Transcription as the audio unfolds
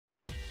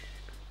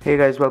Hey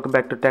guys, welcome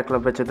back to Tech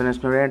Club with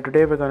Nemesis Nougat, and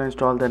today we're going to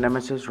install the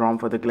Nemesis ROM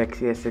for the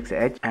Galaxy S6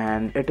 Edge,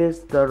 and it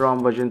is the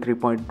ROM version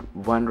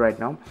 3.1 right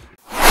now.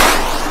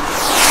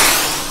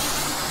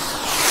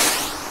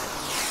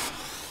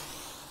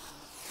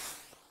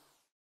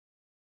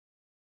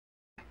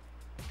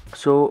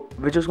 So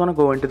we're just going to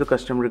go into the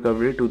custom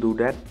recovery to do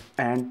that,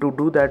 and to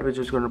do that we're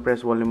just going to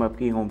press volume up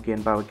key, home key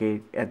and power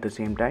key at the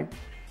same time.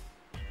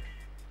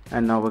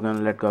 And now we're going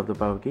to let go of the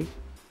power key.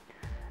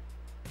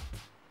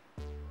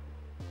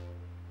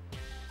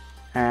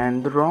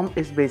 And the ROM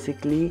is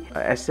basically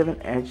a S7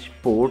 Edge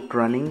port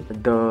running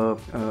the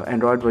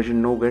Android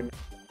version Nougat.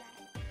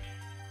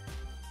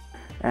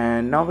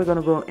 And now we're going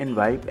to go in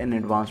wipe and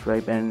advanced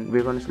wipe, and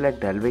we're going to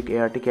select Dalvik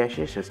ART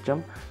cache,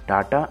 system,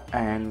 data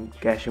and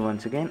cache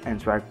once again, and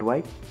swipe to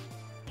wipe.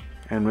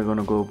 And we're going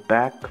to go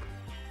back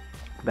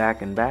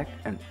and back.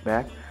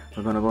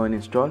 We're going to go and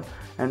install,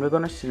 and we're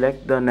going to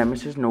select the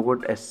Nemesis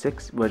Nougat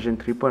S6 version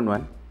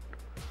 3.1.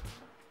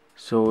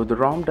 So the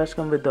ROM does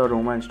come with the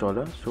aroma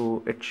installer,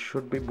 so it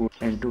should be booted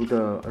into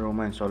the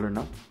aroma installer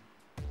now.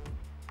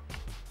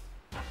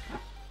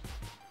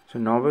 So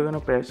now we're going to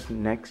press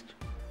next,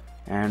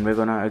 and we're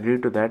gonna agree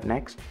to that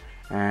next,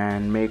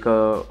 and make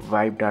a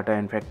wipe data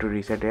and factory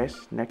reset yes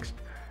next.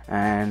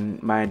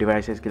 And my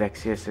device is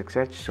Galaxy S6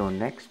 Edge, so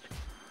next.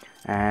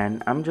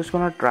 And I'm just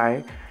gonna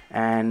try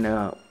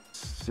and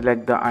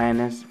select the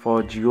INS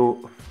for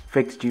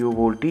fixed geo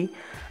VoLTE.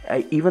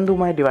 Even though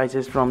my device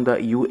is from the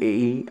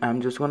UAE, I'm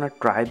just gonna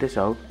try this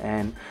out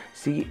and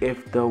see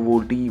if the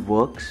VoLTE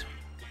works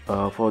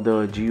for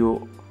the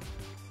geo.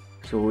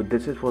 So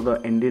this is for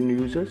the Indian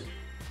users.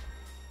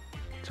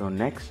 So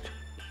next,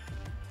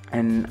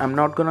 and I'm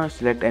not gonna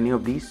select any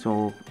of these,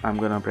 so I'm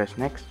gonna press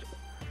next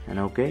and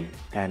OK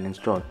and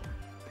install.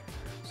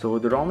 So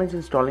the ROM is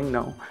installing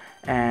now,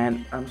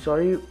 and I'm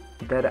sorry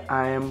that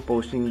I am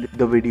posting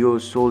the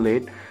videos so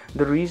late.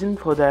 The reason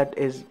for that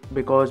is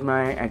because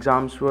my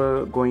exams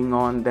were going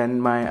on, then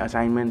my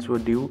assignments were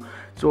due,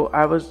 so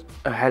I was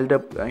held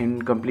up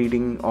in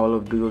completing all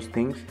of those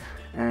things,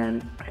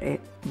 and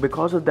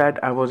because of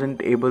that I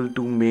wasn't able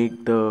to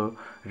make the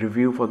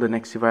review for the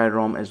Nexify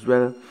ROM as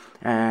well.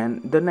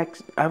 And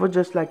I would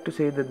just like to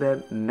say that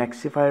the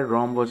Nexify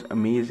ROM was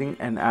amazing,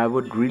 and I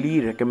would really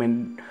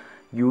recommend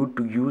you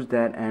to use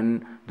that.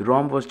 And the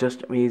ROM was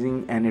just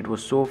amazing, and it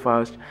was so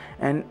fast.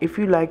 And if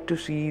you like to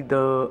see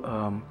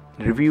the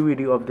review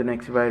video of the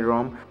Nexify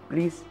ROM,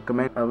 please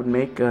comment. I would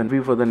make a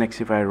review for the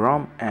Nexify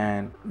ROM.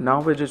 And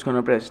now we're just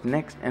gonna press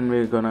next, and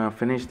we're gonna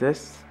finish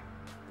this,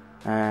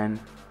 and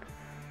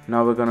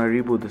now we're gonna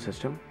reboot the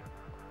system.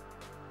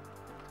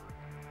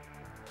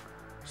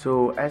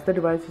 So as the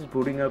device is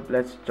booting up,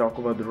 let's talk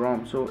about the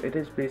ROM. So it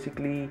is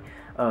basically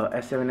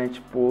S7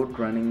 Edge port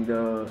running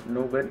the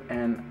Nougat,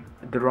 and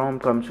the ROM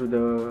comes with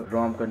the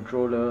ROM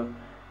controller,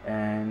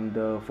 and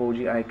the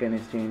 4G icon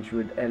is changed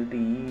with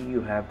LTE.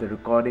 You have the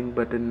recording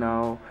button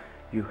now.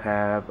 You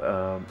have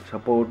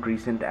support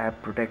recent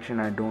app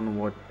protection. I don't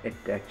know what it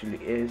actually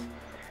is.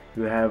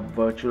 You have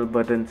virtual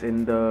buttons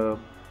in the.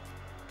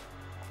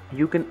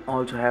 You can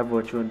also have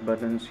virtual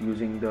buttons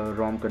using the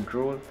ROM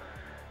control.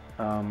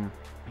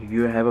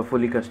 You have a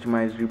fully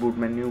customized reboot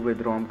menu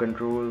with ROM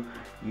control.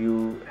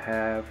 You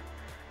have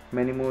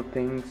many more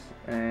things,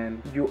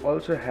 and you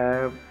also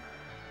have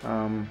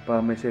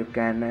permissive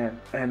CAN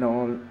and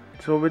all.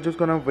 So we're just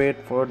gonna wait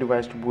for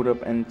device to boot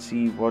up and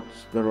see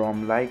what's the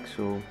ROM like.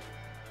 So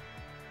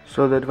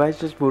the device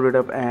just booted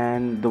up,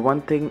 and the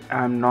one thing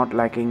I'm not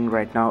liking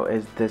right now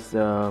is this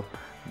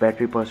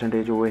battery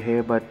percentage over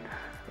here, but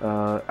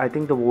I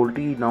think the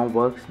VoLTE now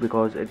works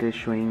because it is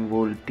showing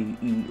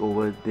VoLTE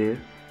over there,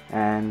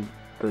 and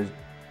the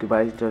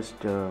device just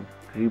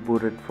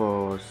rebooted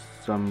for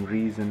some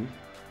reason,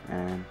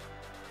 and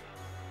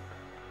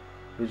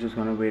we're just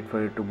gonna wait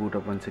for it to boot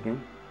up once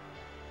again.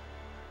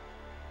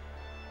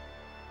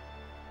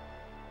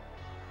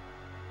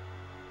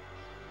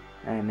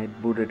 And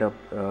it booted up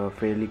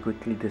fairly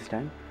quickly this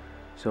time.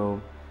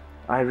 So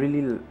I'm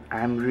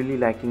really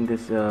liking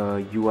this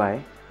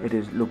UI. It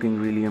is looking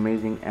really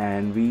amazing,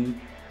 and we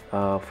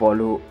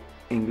follow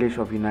English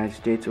of United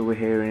States over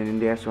here in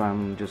India, so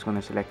I'm just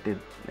gonna select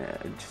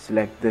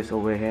this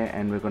over here,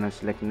 and we're gonna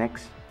select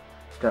next,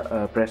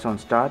 press on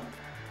start,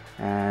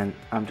 and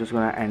I'm just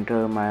gonna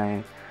enter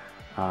my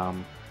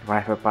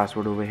Wi-Fi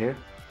password over here.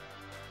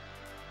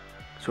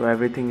 So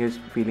everything is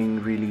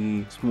feeling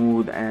really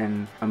smooth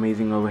and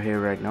amazing over here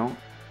right now.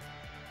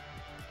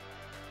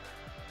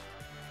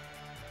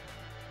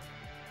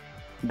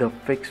 The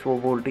fix for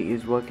VoLTE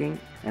is working,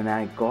 and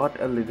I got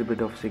a little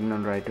bit of signal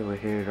right over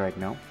here right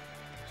now.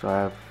 So I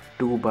have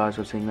 2 bars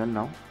of signal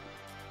now.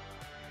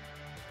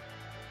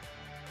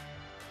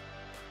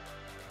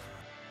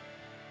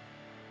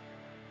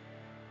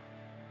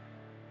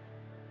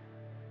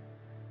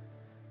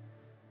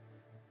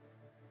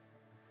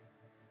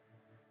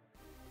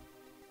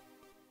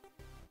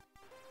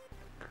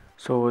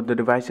 So the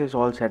device is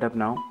all set up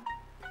now,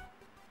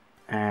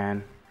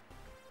 and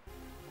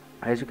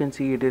As you can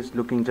see, it is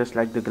looking just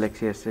like the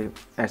Galaxy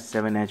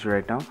S7 Edge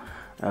right now,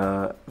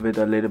 with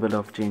a little bit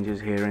of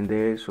changes here and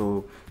there.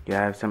 So you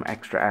have some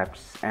extra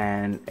apps,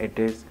 and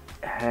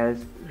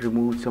has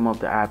removed some of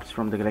the apps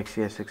from the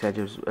Galaxy S6 Edge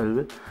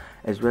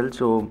as well.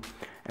 So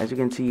as you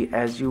can see,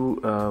 as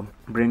you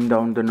bring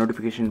down the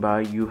notification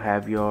bar, you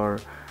have your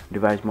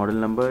device model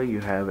number, you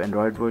have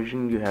Android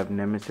version, you have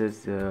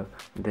Nemesis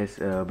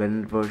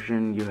build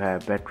version, you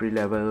have battery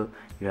level,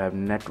 you have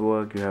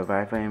network, you have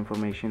Wi-Fi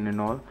information and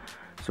all.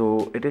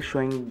 So it is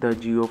showing the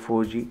Geo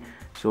 4G.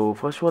 So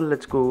first of all,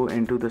 let's go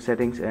into the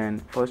settings,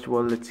 and first of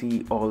all, let's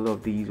see all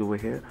of these over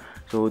here.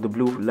 So the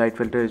blue light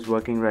filter is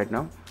working right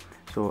now.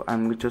 So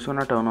I'm just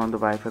gonna turn on the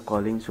Wi-Fi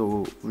calling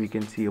so we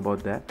can see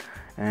about that.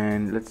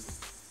 And let's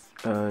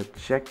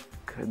check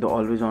the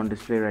always on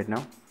display right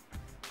now.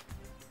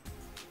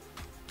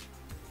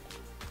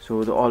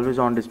 So the always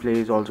on display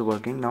is also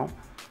working now,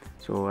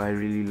 so I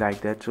really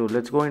like that. So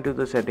let's go into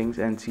the settings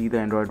and see the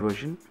Android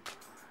version.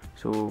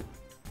 So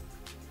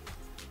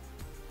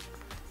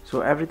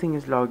everything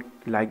is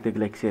like the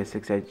Galaxy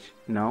S6 Edge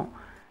now,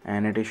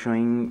 and it is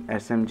showing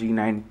SMG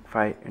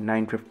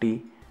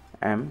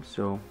 950M.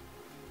 So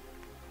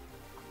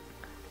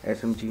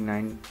SMG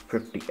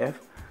 950F.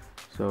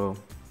 So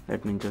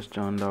let me just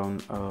turn down.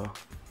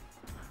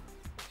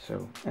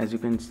 So as you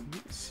can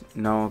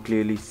now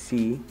clearly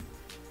see,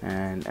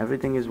 and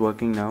everything is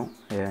working now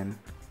and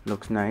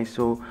looks nice.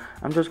 So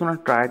I'm just gonna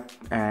try it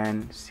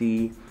and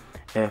see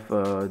if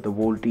the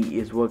VoLTE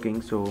is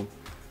working. So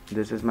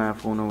this is my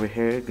phone over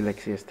here,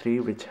 Galaxy S3,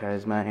 which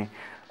has my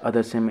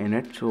other SIM in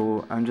it.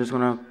 So I'm just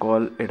gonna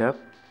call it up,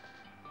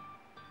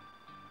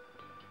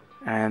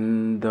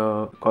 and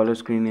the caller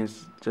screen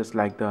is just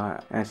like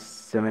the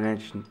S7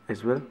 Edge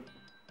as well.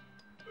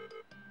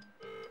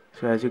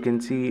 So as you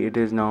can see, it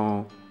is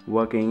now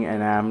working,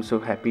 and I'm so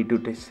happy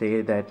to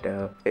say that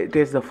it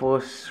is the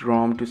first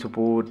ROM to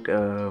support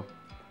the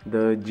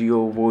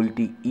Geo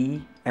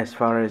VoLTE as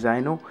far as I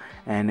know,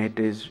 and it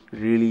is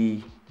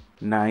really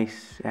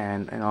nice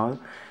and all.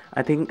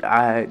 I think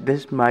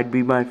this might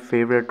be my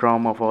favorite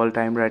ROM of all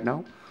time right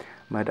now,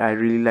 but I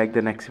really like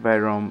the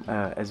Nexify ROM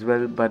as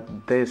well,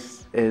 but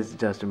this is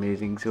just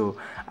amazing. So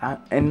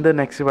in the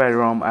Nexify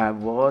ROM, I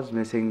was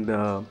missing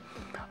the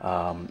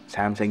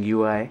Samsung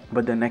UI,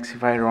 but the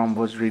Nexify ROM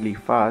was really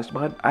fast.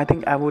 But I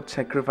think I would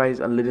sacrifice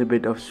a little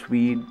bit of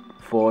speed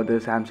for the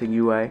Samsung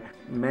UI.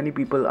 Many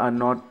people are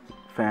not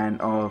fan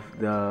of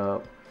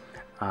the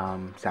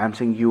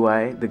Samsung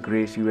UI, the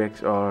Grace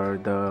UX, or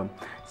the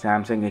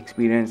Samsung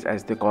experience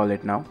as they call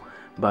it now.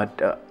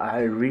 But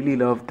I really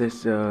love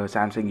this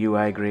Samsung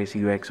UI, Grace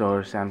UX,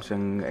 or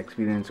Samsung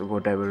experience, or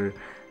whatever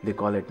they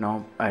call it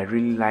now. I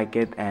really like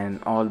it and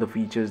all the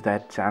features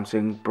that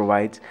Samsung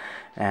provides,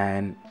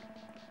 and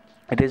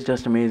it is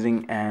just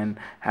amazing. And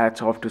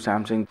hats off to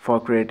Samsung for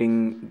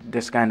creating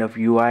this kind of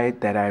UI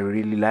that I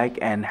really like,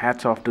 and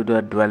hats off to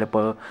the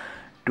developer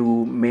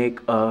to make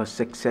a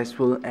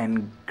successful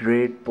and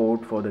great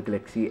port for the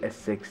Galaxy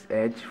S6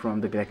 Edge from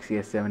the Galaxy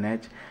S7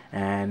 Edge.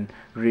 And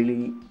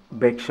really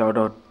big shout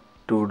out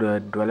to the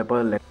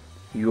developer.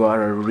 You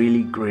are a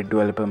really great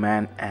developer,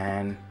 man,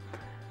 and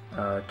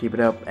keep it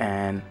up.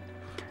 And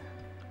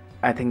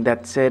I think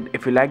that's it.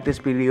 If you like this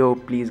video,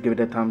 please give it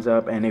a thumbs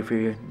up, and if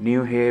you're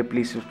new here,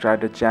 please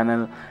subscribe to the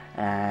channel.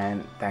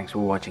 And thanks for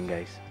watching,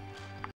 guys.